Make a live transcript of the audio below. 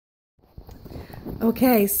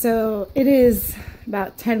Okay, so it is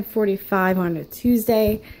about 10:45 on a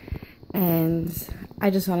Tuesday, and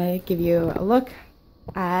I just want to give you a look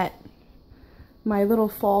at my little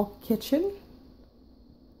fall kitchen.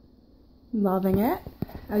 Loving it.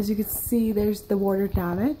 As you can see, there's the water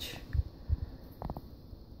damage,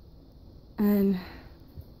 and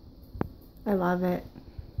I love it.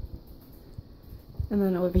 And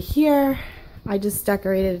then over here, I just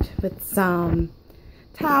decorated with some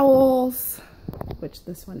towels, which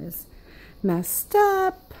this one is messed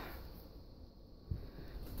up.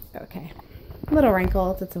 Okay, little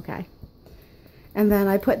wrinkled, it's okay. And then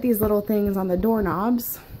I put these little things on the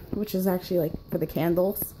doorknobs, which is actually like for the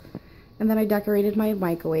candles. And then I decorated my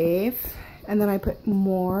microwave, and then I put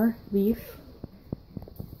more leaf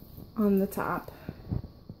on the top,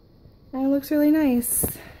 and it looks really nice.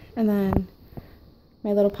 And then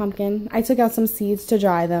my little pumpkin, I took out some seeds to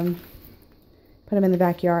dry them, put them in the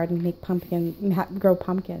backyard and make grow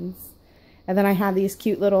pumpkins. And then I have these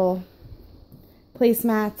cute little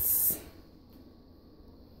placemats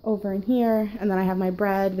over in here, and then I have my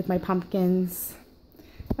bread with my pumpkins.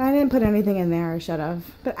 I didn't put anything in there, I should have.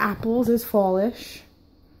 But apples is fallish.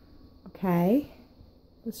 Okay.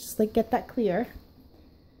 Let's just like get that clear.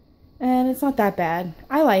 And it's not that bad.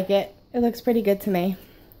 I like it. It looks pretty good to me.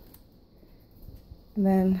 And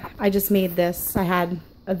then I just made this. I had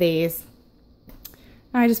a vase.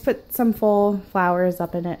 I just put some fall flowers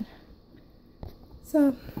up in it.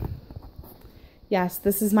 So, yes,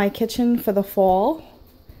 this is my kitchen for the fall.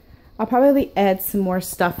 I'll probably add some more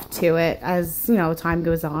stuff to it as, you know, time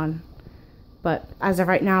goes on. But as of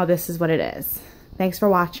right now, this is what it is. Thanks for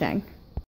watching.